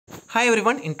Hi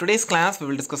everyone, in today's class we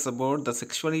will discuss about the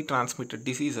sexually transmitted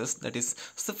diseases, that is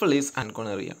syphilis and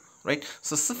gonorrhea, right?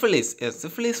 So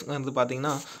syphilis வந்து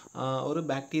பாத்தீங்கன்னா ஒரு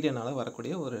பாக்டீரியானால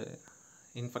வரக்கூடிய ஒரு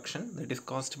infection that is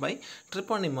caused by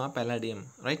Treponema palladium,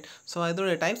 right? So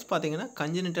அதோட types பாத்தீங்கன்னா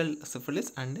congenital syphilis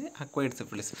and acquired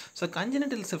syphilis. So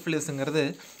congenital syphilisங்கிறது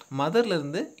மதர்ல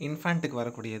இருந்து இன்ஃபேண்ட்டுக்கு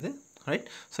வரக்கூடியது, right?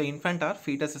 So infant or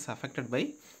fetus is affected by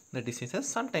the diseases.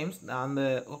 Sometimes அந்த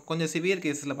கொஞ்சம் சிவியர்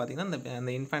கேஸில் பார்த்தீங்கன்னா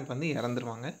அந்த இன்ஃபேண்ட் வந்து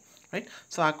இறந்துருவாங்க, ரைட்?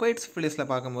 ஸோ அக்வைட் சிஃபிலிஸில்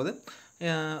பார்க்கும்போது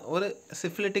ஒரு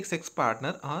syphilitic sex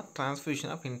partner R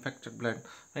transfusion of infected blood,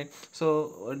 right? So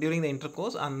during the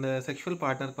intercourse அந்த செக்ஷுவல்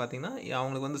பார்ட்னர் பார்த்தீங்கன்னா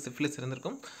அவங்களுக்கு வந்து சிஃபிலிஸ்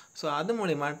இருந்திருக்கும். ஸோ அது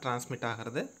மூலிமா டிரான்ஸ்மிட்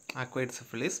ஆகிறது acquired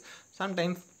syphilis.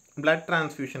 Sometimes blood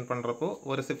transfusion பண்ணுறப்போ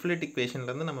ஒரு சிஃபிலிட்டிக்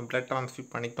பேஷண்ட்லேருந்து நம்ம பிளட்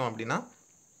டிரான்ஸ்ஃபியூட் பண்ணிட்டோம் அப்படின்னா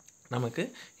நமக்கு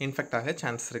இன்ஃபெக்ட் ஆக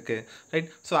சான்ஸ் இருக்குது, right?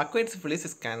 So acquired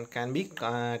syphilis can be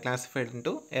classified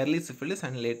into early syphilis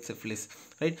and late syphilis,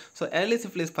 right? So early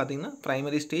syphilis பார்த்தீங்கன்னா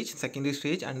primary stage, secondary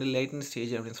stage and latent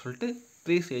stage அப்படின்னு சொல்லிட்டு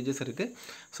 3 ஸ்டேஜஸ் இருக்குது.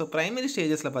 ஸோ ப்ரைமரி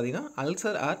ஸ்டேஜஸில் பார்த்தீங்கன்னா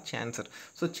ulcer R cancer.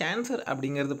 So cancer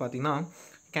அப்படிங்கிறது பார்த்தீங்கன்னா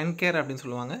கேன்கேர் அப்படின்னு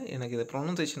சொல்லுவாங்க. எனக்கு இது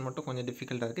ப்ரொனன்சியேஷன் மட்டும் கொஞ்சம்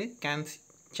டிஃபிகல்ட்டாக இருக்குது.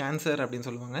 சான்சர் அப்படின்னு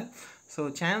சொல்லுவாங்க. ஸோ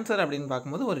சான்சர் அப்படின்னு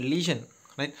பார்க்கும்போது ஒரு லீஷன்,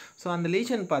 ரைட்? ஸோ அந்த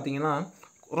லீஷன் பார்த்தீங்கன்னா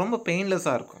ரொம்ப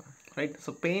பெயின்லெஸ்ஸாக இருக்கும், ரைட்? ஸோ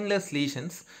பெயின்லெஸ்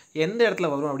லீஷன்ஸ் எந்த இடத்துல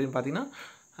வரும் அப்படின்னு பார்த்தீங்கன்னா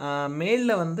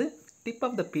மேலில் வந்து டிப்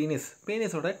ஆஃப் த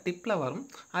பீனிஸோட டிப்பில் வரும்.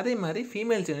 அதே மாதிரி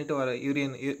ஃபீமேல்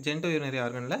ஜெனிட்டோயூரினரி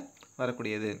ஆர்கனில்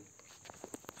வரக்கூடியது,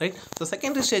 ரைட்? ஸோ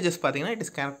செகண்டரி ஸ்டேஜஸ் பார்த்தீங்கன்னா it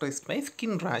is characterised by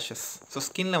skin rashes. So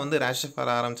ஸ்கின்னில் வந்து ரேஷஸ் வர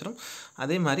ஆரம்பிச்சிடும்.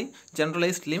 அதே மாதிரி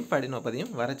ஜெனரலைஸ்ட்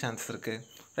லிம்ஃபேடினோபதியும் வர சான்ஸ் இருக்குது,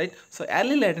 ரைட்? ஸோ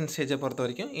ஏர்லி லேட்டன்ட் ஸ்டேஜை பொறுத்த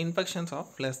வரைக்கும் infections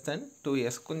of less than 2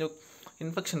 years, கொஞ்சம்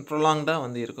இன்ஃபெக்ஷன் ப்ரொலாங்டாக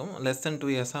வந்து இருக்கும், லெஸ் தென் 2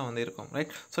 yearsஸாக வந்து இருக்கும்,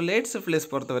 ரைட்? ஸோ லேட் சிஃபிலிஸ்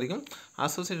பொறுத்த வரைக்கும்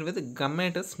associated with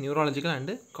கம்மேட்டஸ், neurological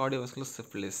and cardiovascular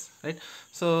syphilis, right?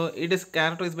 So it is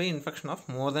characterised by infection of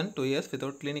more then 2 years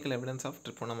without clinical evidence of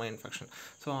ட்ரிப்போனமா infection.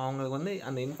 So அவங்களுக்கு வந்து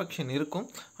அந்த இன்ஃபெக்ஷன் இருக்கும்,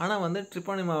 ஆனால் வந்து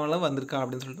ட்ரிப்போனமாவில் வந்திருக்கா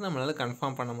அப்படின்னு சொல்லிட்டு நம்மளால்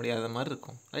கன்ஃபார்ம் பண்ண முடியாத மாதிரி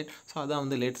இருக்கும், ரைட்? ஸோ அதான்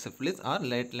வந்து late syphilis R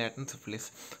லேட்டன் syphilis.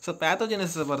 So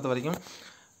பேத்தோஜெனிசிஸை பொறுத்த வரைக்கும்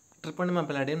ட்ரிப்போனமா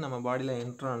பல்லாடியம் நம்ம பாடியில்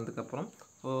என்ட்ரு ஆனதுக்கப்புறம்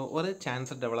ஒரு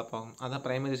சான்சர் டெவலப் ஆகும். அதான்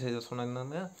ப்ரைமரி ஸ்டேஜஸ்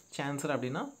சொன்னாங்க. சான்சர்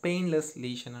அப்படின்னா பெயின்லெஸ்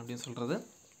லீஷன் அப்படின்னு சொல்கிறது,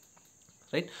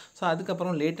 ரைட்? ஸோ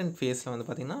அதுக்கப்புறம் லேட்டன்ட் ஃபேஸில் வந்து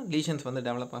பார்த்திங்கன்னா லீஷன்ஸ் வந்து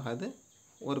டெவலப் ஆகாது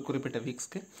ஒரு குறிப்பிட்ட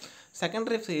வீக்ஸ்க்கு.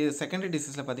 செகண்டரி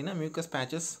டிசீஸில் பார்த்திங்கன்னா mucus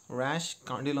patches, ரேஷ்,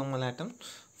 காண்டிலோமலாட்டம்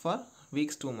for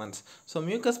weeks 2 months. So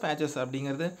mucus patches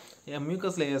அப்படிங்கிறது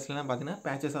மியூக்கஸ் லேயர்ஸ்லாம் பார்த்திங்கன்னா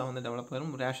பேச்சஸாக வந்து டெவலப்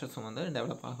ஆகும், ரேஷஸும் வந்து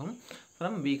டெவலப் ஆகும்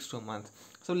from weeks 2 months.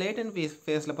 So latent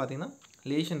ஃபேஸில் பார்த்திங்கன்னா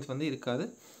லீஷன்ஸ் வந்து இருக்காது,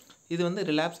 இது வந்து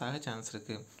ரிலாப்ஸ் ஆக சான்ஸ்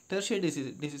இருக்குது. டெர்ஷியரி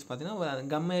டிசீஸ் பார்த்திங்கன்னா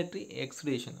கம்மேட்ரி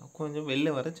எக்ஸ்டேஷன், கொஞ்சம்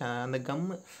வெளில வர அந்த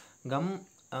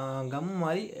கம்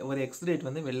மாதிரி ஒரு எக்ஸ்டேட்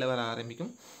வந்து வெளில வர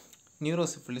ஆரம்பிக்கும்.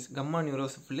 நியூரோசிஃபிலிஸ், கம்மா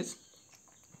நியூரோசிஃபிலிஸ்,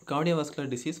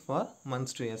 cardiovascular disease for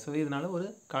months to years. So இதனால் ஒரு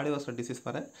கார்டியோவாஸ்குலர் டிசீஸ்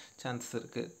வர சான்சஸ்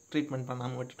இருக்குது ட்ரீட்மெண்ட்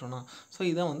பண்ணாமல் விட்டுட்டோன்னா. ஸோ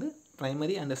இதான் வந்து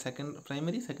primary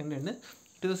second and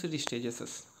tertiary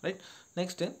ஸ்டேஜஸஸ், right?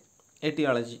 Next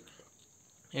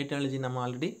எட்டியாலஜி நம்ம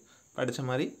ஆல்ரெடி படித்த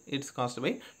மாதிரி it's caused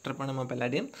by ட்ரிப்போனமா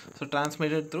பல்லாடியம். So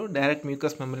transmitted through direct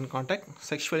mucus membrane contact,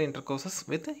 sexual இன்டர்கோர்சஸ்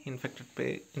with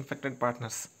infected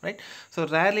partners, right? So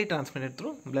rarely transmitted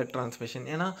through blood transmission.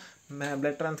 ஏன்னா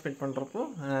blood transmit பண்ணுறப்போ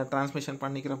transmission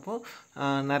பண்ணிக்கிறப்போ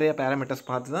நிறைய parameters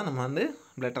பார்த்து தான் நம்ம வந்து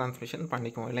பிளட் டிரான்ஸ்மிஷன்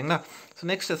பண்ணிக்குவோம், இல்லைங்களா?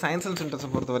 ஸோ நெக்ஸ்ட் சைன்ஸ் அண்ட் சிம்டம்ஸை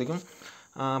பொறுத்த வரைக்கும்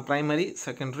primary,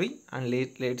 secondary and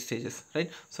late stages,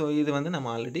 right? So இது வந்து நம்ம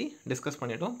ஆல்ரெடி டிஸ்கஸ்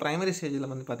பண்ணிட்டோம். ப்ரைமரி ஸ்டேஜில்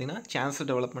வந்து பார்த்திங்கன்னா சான்சர்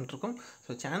டெவலப்மெண்ட் இருக்கும்.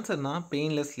 ஸோ சான்சர்னா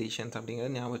பெயின்லெஸ் லீஷன்ஸ்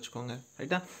அப்படிங்கிறத ஞாபகம் வச்சுக்கோங்க,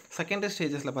 ரைட்டா? செகண்டரி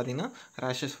ஸ்டேஜஸில் பார்த்திங்கன்னா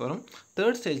ரேஷஸ் வரும்.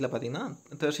 தேர்ட் ஸ்டேஜில் பார்த்திங்கன்னா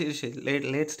டெர்ஷியரி ஸ்டேஜ்,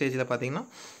 லேட் ஸ்டேஜில் பார்த்திங்கன்னா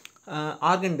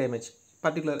ஆர்கன் டேமேஜ்,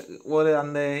 பர்டிகுலர் ஒரு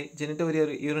அந்த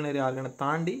ஜெனிட்டோயூரினரி ஆர்கனை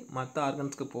தாண்டி மற்ற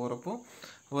ஆர்கன்ஸ்க்கு போகிறப்போ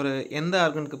எந்த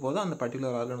ஆர்கனுக்கு போதோ அந்த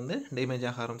பர்டிகுலர் ஆர்கன் வந்து டேமேஜ்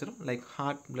ஆக ஆரம்பிச்சிடும், like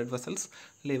heart, blood vessels,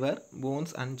 liver,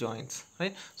 bones and joints,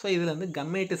 right? So இதில் வந்து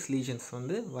கம்மேட்டஸ் லீஷன்ஸ்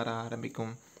வந்து வர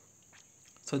ஆரம்பிக்கும்.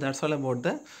 So that's all about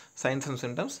the science and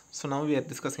symptoms. So now we are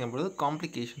discussing about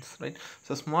complications, right?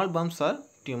 So small bumps R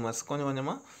tumours கொஞ்சம்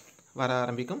கொஞ்சமாக வர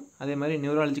ஆரம்பிக்கும். அதே மாதிரி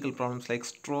neurological problems like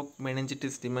stroke,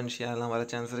 meningitis, dementia எல்லாம் வர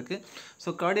சான்ஸ் இருக்குது. ஸோ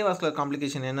கார்டியோவாஸ்குலர்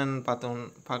காம்ப்ளிகேஷன் என்னென்னு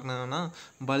பார்க்கணுன்னா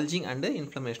bulging and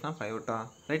inflammation of அயோர்ட்டா,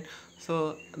 right? So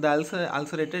the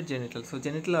அல்சரேட்டட் genital. So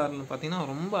genital organ பார்த்திங்கன்னா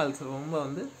ரொம்ப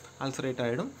வந்து அல்சரேட்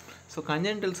ஆகிடும். So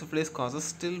congenital syphilis causes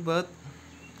still birth,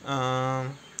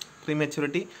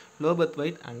 prematurity, low birth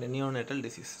weight and neonatal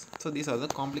disease. So these are the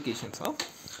complications of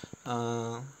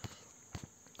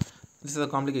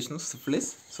syphilis.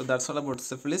 So that's all about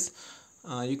syphilis.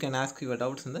 You can ask your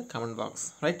doubts in the comment box,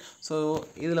 right? So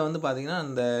இதில் வந்து பார்த்தீங்கன்னா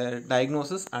அந்த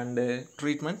diagnosis and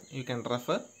treatment you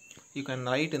can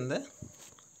write in the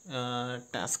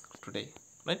task today,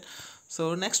 right? So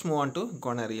next move on to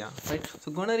gonorrhea, right? So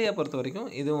gonorrhea பொறுத்த வரைக்கும்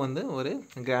இது வந்து ஒரு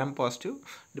gram positive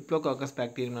diplococcus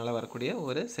bacteriumனால வரக்கூடிய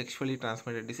ஒரு sexually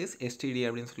transmitted disease, STD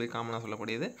அப்படின்னு சொல்லி காமனாக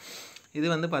சொல்லக்கூடியது. இது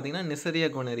வந்து பார்த்திங்கன்னா Neisseria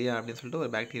gonorrhea அப்படின்னு சொல்லிட்டு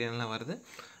ஒரு பாக்டீரியாலாம் வருது.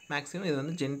 மேக்ஸிமம் இது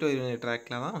வந்து genitourinary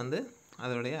tractல தான் வந்து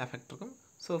அதோடைய எஃபெக்ட் இருக்கும்.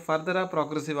 ஸோ ஃபர்தராக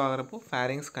ப்ராக்ரெசிவ் ஆகிறப்போ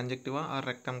ஃபேரிங்ஸ் கன்ஜெக்டிவா ஆர்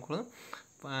ரெக்டம் கூட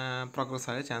ப்ராக்ரெஸ்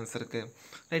ஆக சான்ஸ் இருக்குது,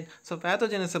 ரைட்? ஸோ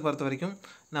பேத்தோஜெனிஸை பொறுத்த வரைக்கும்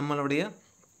நம்மளுடைய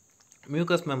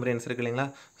மியூக்கஸ் மெம்பரேன்ஸ் இருக்குது இல்லைங்களா?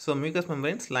 So mucus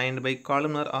membranes lined by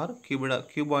காலுமர் R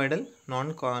cuboidal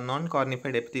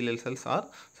non-cornified epithelial cells are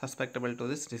susceptible to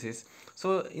this disease. So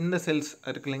இந்த செல்ஸ்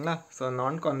இருக்கு இல்லைங்களா? ஸோ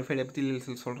non-cornified epithelial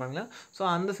cells சொல்கிறாங்களா? ஸோ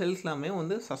அந்த செல்ஸ் எல்லாமே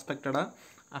வந்து சஸ்பெக்டடாக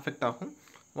அஃபெக்ட் ஆகும்.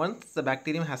 Once the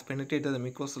bacterium has penetrated the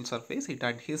mucosal surface, it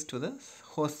adheres to the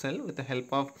host cell with the help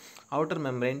of outer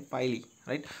membrane pili,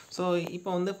 right? So இப்போ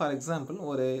வந்து for example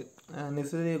ஒரு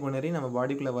Neisseria gonorrhoeae நம்ம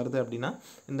பாடிக்குள்ளே வருது அப்படின்னா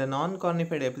இந்த நான்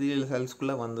கார்னிஃபைடு எபித்தீலியல்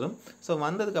செல்ஸ்குள்ளே வந்துடும். ஸோ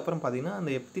வந்ததுக்கப்புறம் பார்த்திங்கன்னா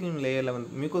அந்த எபித்தீலியம் லேயரில்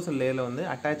வந்து மியூக்கோசல் லேயரில் வந்து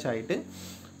அட்டாச் ஆகிட்டு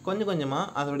கொஞ்சம்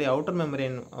கொஞ்சமாக அதோடைய அவுட்டர்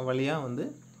மெம்பரேன் வழியாக வந்து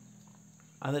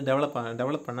அதை டெவலப்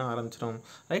பண்ண ஆரம்பிச்சிடும்,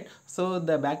 right? So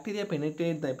the bacteria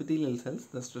penetrate the epithelial cells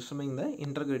thus disturbing the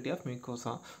integrity of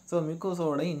mucosa. So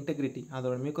மியூக்கோஸோட integrity,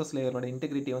 அதோட மியூக்கோஸ் லேயரோட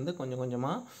இன்டெகிரிட்டி வந்து கொஞ்சம்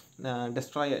கொஞ்சமாக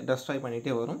டெஸ்ட்ராய்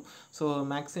பண்ணிகிட்டே வரும். ஸோ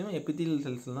மேக்ஸிமம் எபித்தீலியல்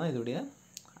செல்ஸ் தான் இதோடைய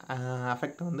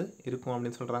அஃபெக்ட் வந்து இருக்கும்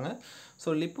அப்படின்னு சொல்கிறாங்க. So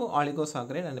lipo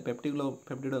ஆலிகோசாக்கரைட் and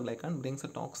பெப்டிடோகிளைகான் brings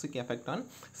a toxic effect on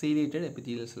ciliated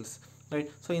epithelial cells,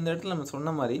 right? So இந்த இடத்துல நம்ம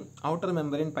சொன்ன மாதிரி அவுட்டர்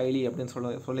மெம்பரேன் பைலி அப்படின்னு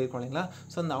சொல்லியிருக்கோம் இல்லைங்களா?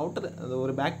 ஸோ அந்த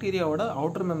ஒரு பாக்டீரியாவோட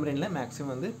அவுட்டர் மெம்பரேனில்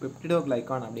மேக்ஸிமம் வந்து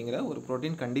பெப்டிடோகிளைகான் அப்படிங்கிற ஒரு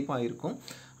ப்ரோட்டீன் கண்டிப்பாக இருக்கும்.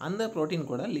 அந்த ப்ரோட்டீன்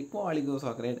கூட லிப்போ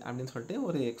ஆலிகோசாக்கரைட் அப்படின்னு சொல்லிட்டு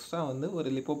ஒரு எக்ஸ்ட்ரா வந்து ஒரு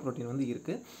லிப்போ ப்ரோட்டீன் வந்து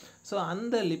இருக்குது. ஸோ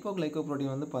அந்த லிப்போகிளைகோ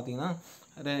ப்ரோட்டீன் வந்து பார்த்திங்கன்னா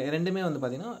ரெண்டுமே வந்து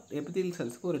பார்த்திங்கன்னா எபித்தீலியல்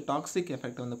செல்ஸுக்கு ஒரு டாக்ஸிக்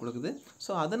எஃபெக்ட் வந்து கொடுக்குது.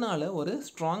 ஸோ அதனால் ஒரு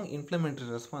ஸ்ட்ராங் இன்ஃப்ளமேட்டரி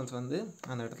ரெஸ்பான்ஸ் வந்து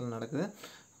அந்த இடத்துல நடக்குது.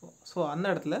 ஸோ அந்த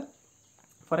இடத்துல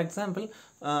ஃபார் எக்ஸாம்பிள்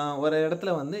ஒரு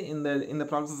இடத்துல வந்து இந்த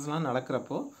ப்ராசஸ்லாம்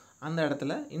நடக்கிறப்போ அந்த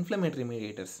இடத்துல இன்ஃப்ளமேட்டரி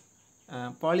மீடியேட்டர்ஸ்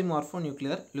பாலிமார்ஃபோ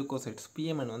நியூக்ளியர் லுக்கோசைட்ஸ்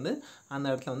PMN வந்து அந்த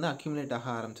இடத்துல வந்து அக்யூமுலேட் ஆக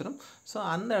ஆரம்பிச்சிடும். ஸோ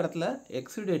அந்த இடத்துல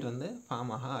எக்ஸுடேட் வந்து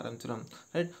ஃபார்ம் ஆக ஆரம்பிச்சிடும்,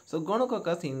 right? So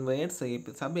கோனோகோக்கஸ் invites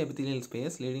sub epithelial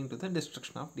space leading to the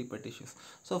destruction of deeper tissues.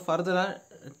 So ஃபர்தராக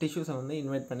டிஷ்யூஸை வந்து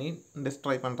இன்வைட் பண்ணி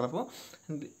டிஸ்ட்ராய் பண்ணுறப்போ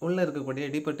உள்ளே இருக்கக்கூடிய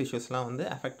டீப்பர் டிஷ்யூஸ்லாம் வந்து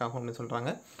அஃபெக்ட் ஆகும் அப்படின்னு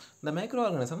சொல்கிறாங்க. The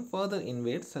microorganism further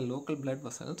invades the local blood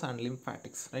vessels and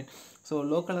lymphatics, right? So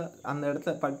லோக்கலாக அந்த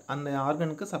இடத்துல அந்த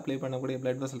ஆர்கனுக்கு சப்ளை பண்ணக்கூடிய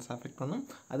பிளட் வெசல்ஸ் அஃபெக்ட் பண்ணும்,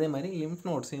 அதே மாதிரி லிம்ஃப்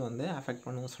நோட்ஸையும் வந்து அஃபெக்ட்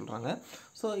பண்ணுன்னு சொல்கிறாங்க.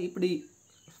 ஸோ இப்படி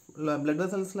பிளட்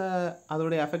வெசல்ஸில்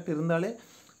அதோடைய அஃபெக்ட் இருந்தாலே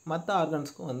மற்ற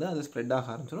ஆர்கன்ஸ்க்கும் வந்து அது ஸ்ப்ரெட்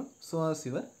ஆக ஆரம்பிச்சிடும். So as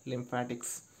your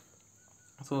lymphatics.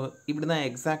 So இப்படி தான்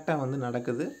எக்ஸாக்டாக வந்து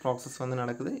நடக்குது, ப்ராசஸ் வந்து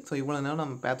நடக்குது. ஸோ இவ்வளோ நேரம்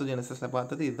நம்ம பேத்தோஜெனிசிஸில்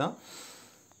பார்த்தது இதுதான்.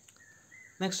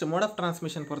 நெக்ஸ்ட் மோட் ஆஃப்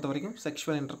டிரான்ஸ்மிஷன் பொறுத்த வரைக்கும்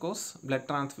sexual intercourse, blood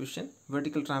transfusion,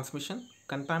 vertical transmission,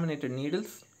 contaminated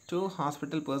needles to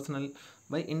hospital personal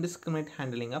by indiscriminate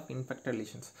handling of infected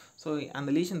lesions. So அந்த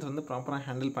லீஷன்ஸ் வந்து ப்ராப்பராக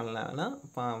ஹேண்டில் பண்ணலன்னா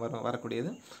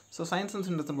வரக்கூடியது. ஸோ சயின்ஸ் அண்ட்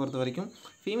சிம்டம்ஸை பொறுத்த வரைக்கும்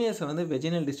ஃபீமேல்ஸை வந்து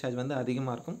வெஜினல் டிஸ்சார்ஜ் வந்து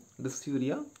அதிகமாக இருக்கும்,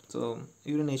 டிஸ்யூரியா, ஸோ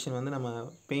யூரினேஷன் வந்து நம்ம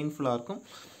பெயின்ஃபுல்லாக இருக்கும்,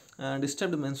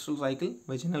 disturbed menstrual cycle,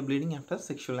 vaginal bleeding after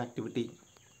sexual activity.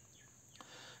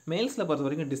 மேல்ஸில் பொறுத்த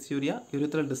வரைக்கும் டிஸ்யூரியா,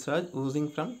 urethral discharge oozing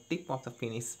from tip of the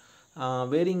penis,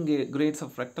 varying grades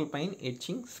of rectal pain,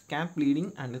 itching, scalp bleeding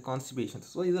and constipation.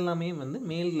 So இதெல்லாமே வந்து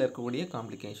மேலில் இருக்கக்கூடிய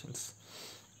காம்ப்ளிகேஷன்ஸ்.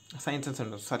 சயின்ஸ் அண்ட்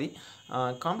சிம்டம்ஸ்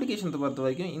காம்ப்ளிகேஷன்ஸை பொறுத்த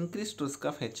வரைக்கும் increased risk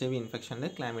of HIV infection,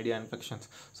 chlamydia infections.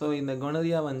 So இந்த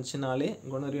gonorrhoea வந்துச்சுனாலே,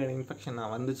 gonorrhoea infection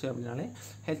வந்துச்சு அப்படின்னாலே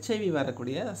HIV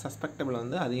வரக்கூடிய susceptible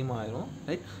வந்து அதிகமாகிடும்,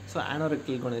 right? So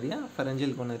anorectal gonorrhoea,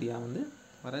 ஃபெரஞ்சல் gonorrhoea வந்து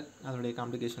வர அதோடைய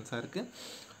காம்ப்ளிகேஷன்ஸாக இருக்குது.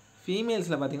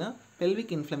 ஃபீமேல்ஸில் பார்த்திங்கன்னா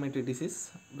pelvic inflammatory disease,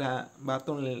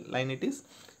 பார்த்தோலைனிட்டிஸ்,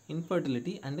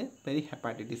 infertility and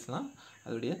பெரிஹெப்பாட்டிட்டிஸ்லாம்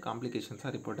அதோடைய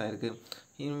காம்ப்ளிகேஷன்ஸாக ரிப்போர்ட் ஆகிருக்கு.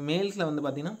 மேல்ஸில் வந்து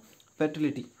பார்த்திங்கன்னா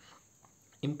ஃபெர்டிலிட்டி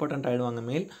இம்பார்ட்டண்ட் ஆகிடுவாங்க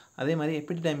மேல். அதே மாதிரி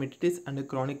எபிடிடைமிட்டிஸ் அண்டு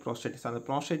க்ரானிக் ப்ராஸ்டேட்டிஸ், அந்த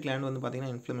ப்ராஸ்டேட் கிளாண்ட் வந்து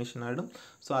பார்த்திங்கன்னா இன்ஃப்ளமேஷன் ஆகிடும்.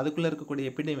 ஸோ அதுக்குள்ளே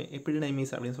இருக்கக்கூடிய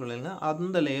எபிடிடைமிஸ் அப்படின்னு சொல்லுவாங்க,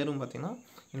 அந்த லேயரும் பார்த்திங்கன்னா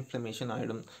இன்ஃப்ளமேஷன்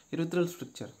ஆகிடும். Urethral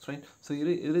structure, right? ஸோ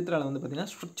யூரித்ராவில் வந்து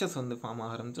பார்த்திங்கன்னா ஸ்ட்ரக்சர்ஸ் வந்து ஃபார்ம்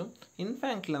ஆக ஆரம்பிச்சிடும்.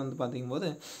 இன்ஃபேக்டில் வந்து பார்த்திங்கும்போது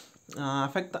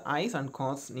affect the eyes and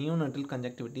cause neonatal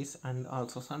conjunctivitis and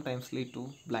also sometimes lead to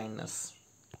blindness,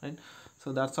 right? So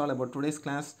that's all about today's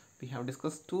class. We have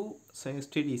discussed two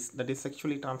STDs, that is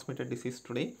sexually transmitted disease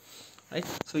today, right?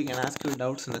 So you can ask your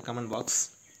doubts in the comment box,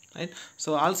 right?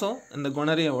 So also in the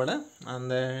gonorrhea and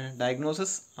the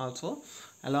diagnosis also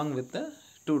along with the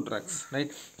 2 drugs,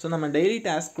 right? So நம்ம daily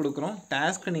task கொடுக்குறோம்.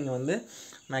 Task நீங்கள் வந்து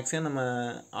maximum நம்ம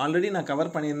already நான்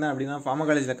cover பண்ணியிருந்தேன் அப்படின்னா,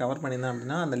 ஃபார்மகாலஜியில் cover பண்ணியிருந்தேன்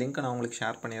அப்படின்னா அந்த லிங்க்கை நான் உங்களுக்கு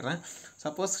ஷேர் பண்ணிடுறேன்.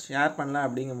 சப்போஸ் ஷேர் பண்ணல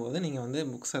அப்படிங்கும்போது நீங்கள் வந்து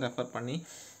புக்ஸை ரெஃபர் பண்ணி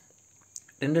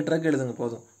 2 ட்ரக் எழுதுங்க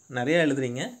போதும். நிறைய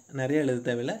எழுதுறீங்க, நிறைய எழுத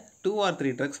தேவையில்லை. 2 or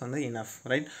 3 ட்ரக்ஸ் வந்து இனஃப்,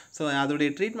 ரைட்? ஸோ அதோடைய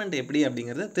ட்ரீட்மெண்ட் எப்படி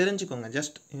அப்படிங்கிறத தெரிஞ்சுக்கோங்க,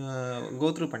 ஜஸ்ட் கோ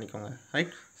த்ரூ பண்ணிக்கோங்க,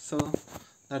 right? So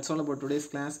that's all about today's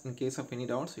class. In case of any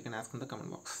doubts, you can ask in the comment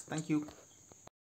box. Thank you.